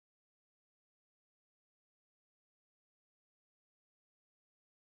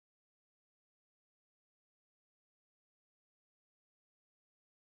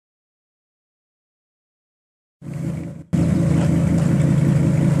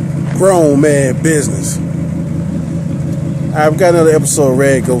Grown man business. Alright, we got another episode of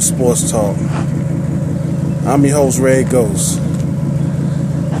Red Ghost Sports Talk. I'm your host, Red Ghost.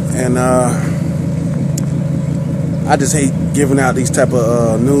 And I just hate giving out these type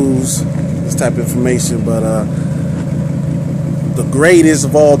of news, this type of information, but the greatest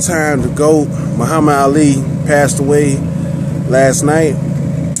of all time, the GOAT, Muhammad Ali, passed away last night.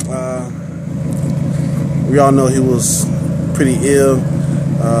 We all know he was pretty ill.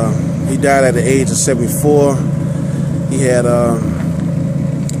 He died at the age of 74. He had a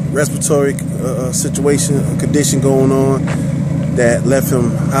respiratory condition going on that left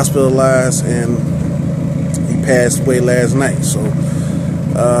him hospitalized, and he passed away last night. So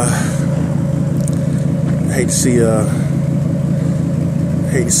I hate to see a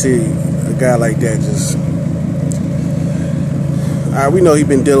guy like that just. We know he's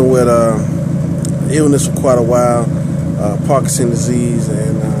been dealing with illness for quite a while, Parkinson's disease,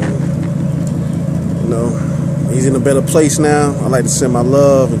 and he's in a better place now. I'd like to send my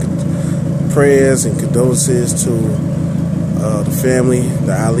love and prayers and condolences to the family,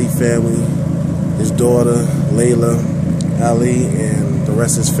 the Ali family, his daughter Layla Ali, and the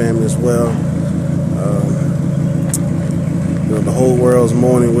rest of his family as well. The whole world's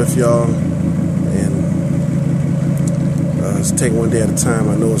mourning with y'all, and just take one day at a time.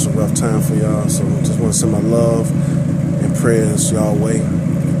 I know it's a rough time for y'all, so I just want to send my love and prayers y'all way.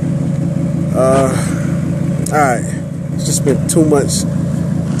 Alright, it's just been too much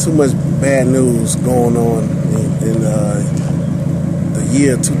bad news going on in the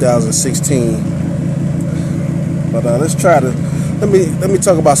year 2016. But let's try to let me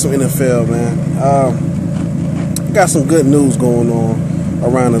talk about some NFL, man. Got some good news going on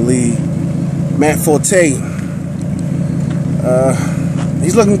around the league. Matt Forte,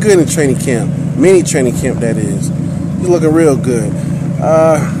 he's looking good in training camp, mini training camp that is. He's looking real good.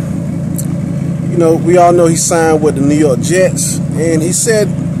 We all know he signed with the New York Jets, and he said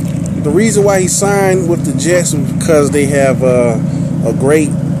the reason why he signed with the Jets was because they have a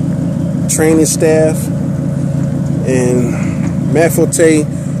great training staff. And Matt Forte,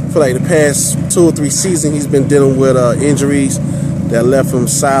 for like the past 2 or 3 seasons, he's been dealing with injuries that left him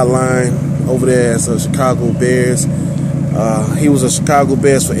sidelined over there as the Chicago Bears. He was a Chicago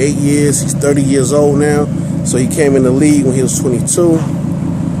Bears for 8 years. He's 30 years old now, so he came in the league when he was 22.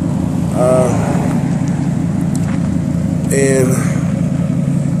 And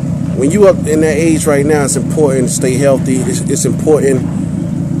when you up in that age right now, it's important to stay healthy. It's important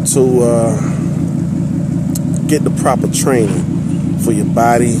to get the proper training for your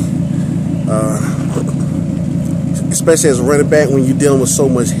body, especially as a running back when you're dealing with so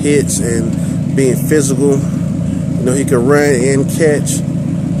much hits and being physical. He can run and catch,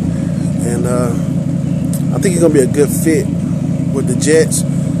 and I think he's gonna be a good fit with the Jets.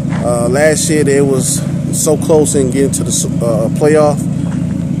 Last year they was so close in getting to the playoff.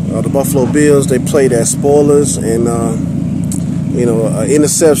 The Buffalo Bills, they played as spoilers, and an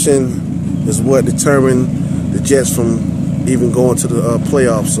interception is what determined the Jets from even going to the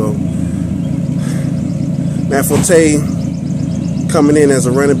playoffs. So Matt Forte coming in as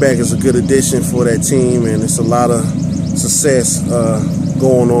a running back is a good addition for that team, and it's a lot of success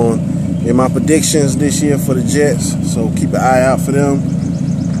going on in my predictions this year for the Jets. So keep an eye out for them.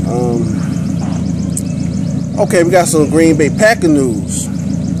 Okay, we got some Green Bay Packer news.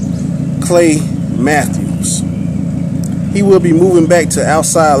 Clay Matthews, he will be moving back to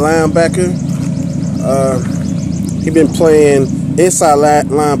outside linebacker. He's been playing inside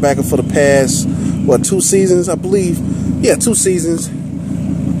linebacker for the past 2 seasons, I believe. Yeah, 2 seasons,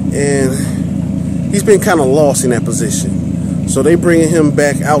 and he's been kind of lost in that position. So they bringing him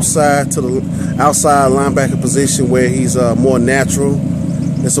back outside to the outside linebacker position where he's more natural.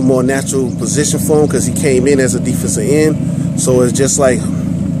 It's a more natural position for him because he came in as a defensive end. So it's just like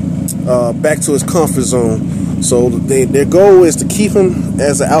back to his comfort zone. So their goal is to keep him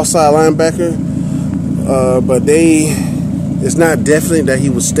as an outside linebacker, but it's not definite that he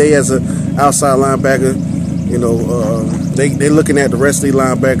would stay as an outside linebacker. They're looking at the rest of the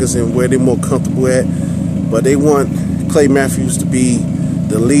linebackers and where they're more comfortable at, but they want Clay Matthews to be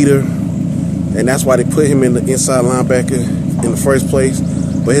the leader, and that's why they put him in the inside linebacker in the first place.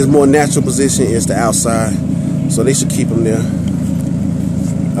 But his more natural position is the outside, so they should keep him there.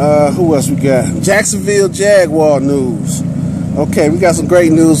 Who else we got? Jacksonville Jaguar news. Okay, we got some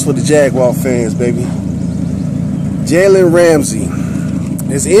great news for the Jaguar fans, baby. Jalen Ramsey,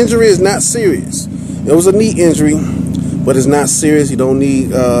 his injury is not serious. It was a knee injury, but it's not serious. He don't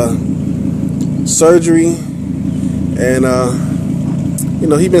need surgery, and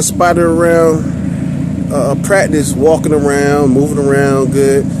he's been spotted around practice, walking around, moving around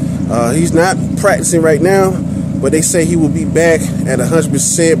good. He's not practicing right now, but they say he will be back at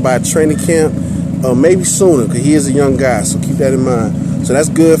 100% by training camp, maybe sooner, because he is a young guy, so keep that in mind. So that's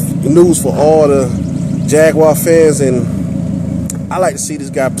good news for all the Jaguar fans, and I like to see this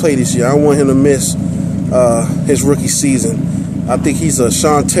guy play this year. I don't want him to miss his rookie season. I think he's a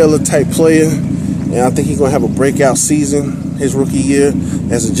Sean Taylor type player, and I think he's going to have a breakout season his rookie year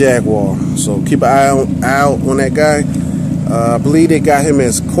as a Jaguar. So keep an eye out on that guy. I believe they got him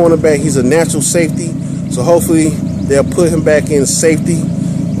as cornerback. He's a natural safety, so hopefully they'll put him back in safety,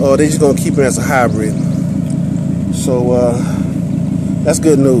 or they're just going to keep him as a hybrid. So that's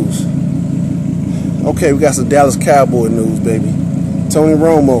good news. Okay, we got some Dallas Cowboy news, baby. Tony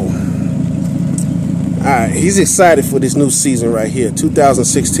Romo. All right, he's excited for this new season right here,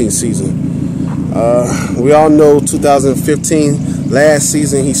 2016 season. We all know 2015, last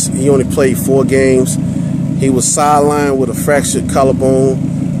season, he only played 4 games. He was sidelined with a fractured collarbone.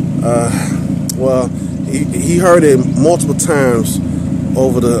 Well, he hurt it multiple times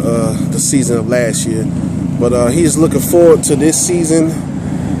over the season of last year. But he's looking forward to this season.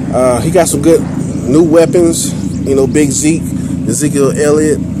 He got some good new weapons. You know, Big Zeke, Ezekiel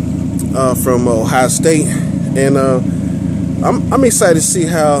Elliott from Ohio State. And I'm excited to see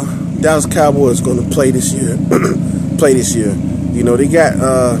how Dallas Cowboys is going to play this year. You know, they got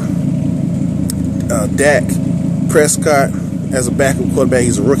Dak Prescott as a backup quarterback.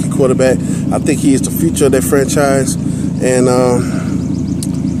 He's a rookie quarterback. I think he is the future of that franchise. And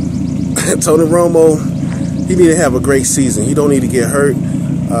Tony Romo, he need to have a great season. He don't need to get hurt.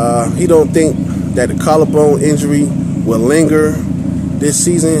 He don't think that the collarbone injury will linger this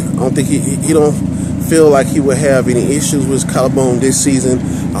season. I don't think he don't feel like he will have any issues with his collarbone this season.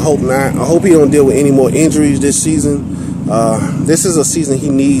 I hope not. I hope he don't deal with any more injuries this season. This is a season he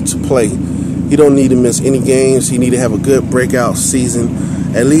needs to play. He don't need to miss any games. He need to have a good breakout season.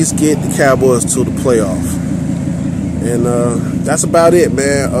 At least get the Cowboys to the playoff. And that's about it,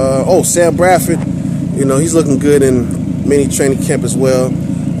 man. Oh, Sam Bradford, you know, he's looking good in mini training camp as well.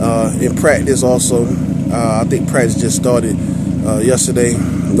 In practice also. I think practice just started yesterday.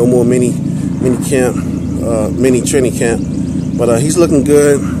 No more mini training camp. But he's looking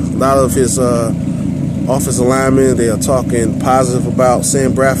good. A lot of his offensive linemen, they are talking positive about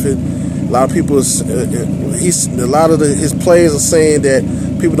Sam Bradford. A lot of people, his players are saying that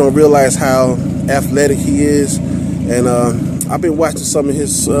people don't realize how athletic he is. And I've been watching some of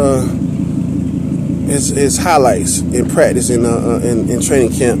his highlights in practice in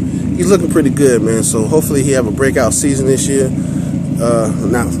training camp. He's looking pretty good, man. So hopefully he have a breakout season this year.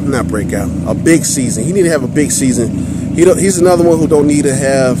 Not breakout, a big season. He need to have a big season. He's another one who don't need to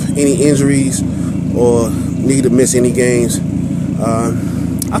have any injuries or need to miss any games.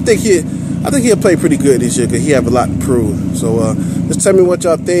 I think he'll play pretty good this year because he have a lot to prove. So just tell me what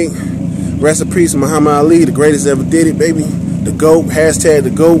y'all think. Rest in peace, Muhammad Ali, the greatest ever did it, baby. The GOAT, hashtag the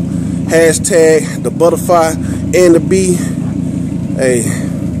GOAT, hashtag the butterfly and the bee. Hey,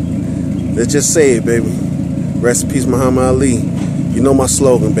 let's just say it, baby. Rest in peace, Muhammad Ali. You know my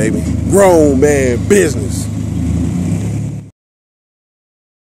slogan, baby. Grown man business.